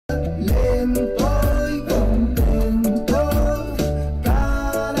y contento,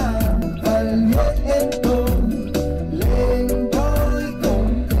 cara al viento. Lento y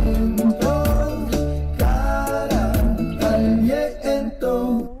contento, cara al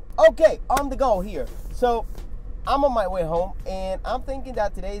viento. Okay, on the go here. So I'm on my way home, and I'm thinking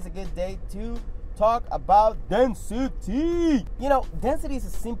that today is a good day to talk about density. You know, density is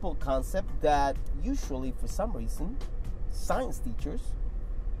a simple concept that usually, for some reason, science teachers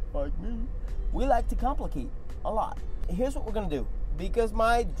like me, we like to complicate a lot. Here's what we're gonna do. Because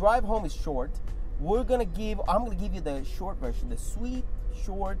my drive home is short, I'm gonna give you the short version, the sweet,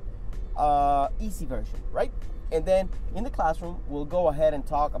 short, easy version, right? And then in the classroom, we'll go ahead and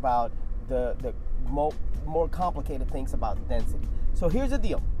talk about the more complicated things about density. So here's the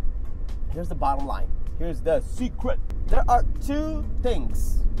deal. Here's the bottom line. Here's the secret. There are two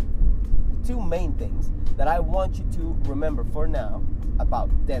main things that I want you to remember for now about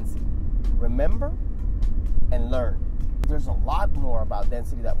density. Remember and learn. There's a lot more about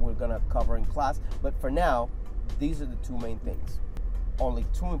density that we're gonna cover in class, but for now, these are the two main things. Only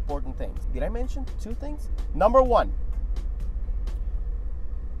two important things. Did I mention two things? Number one,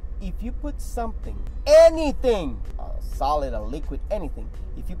 if you put something, anything, a solid, a liquid, anything,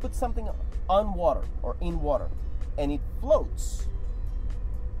 if you put something on water or in water and it floats,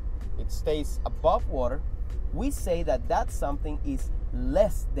 it stays above water, we say that that something is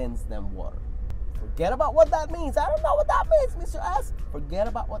less dense than water. Forget about what that means. I don't know what that means, Mr. S. Forget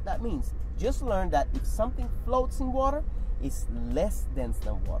about what that means. Just learn that if something floats in water, it's less dense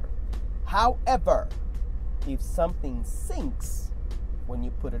than water. However, if something sinks when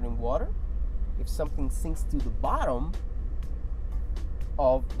you put it in water, if something sinks to the bottom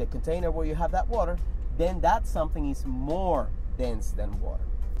of the container where you have that water, then that something is more dense than water.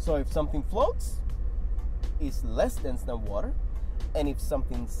 So if something floats, it's less dense than water, and if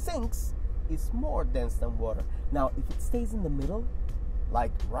something sinks, it's more dense than water. Now, if it stays in the middle,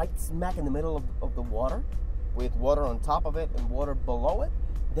 like right smack in the middle of the water, with water on top of it and water below it,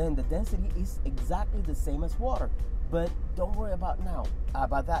 then the density is exactly the same as water. But don't worry about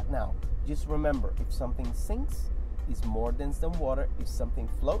that now. Just remember, if something sinks, it's more dense than water. If something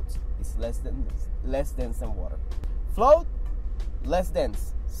floats, it's less dense than water. Float, less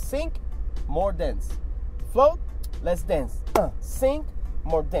dense. Sink, more dense. Float, less dense. Sink,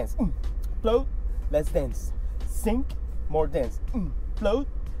 more dense. Float, less dense. Sink, more dense. Float,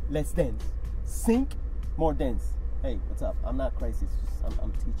 less dense. Sink, more dense. Hey, what's up? I'm not crazy. It's just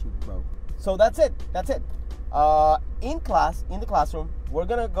I'm teaching, bro. So that's it. In the classroom, we're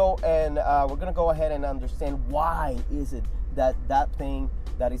gonna go ahead and understand why is it that thing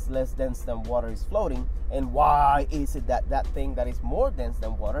that is less dense than water is floating, and why is it that thing that is more dense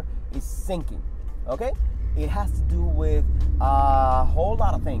than water is sinking. Okay? It has to do with a whole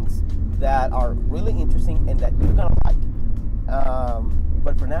lot of things that are really interesting and that you're gonna like.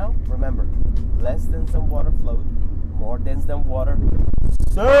 But for now, remember, less dense than water float, more dense than water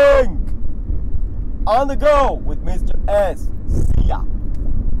sink. On the go with Mr. S. See ya.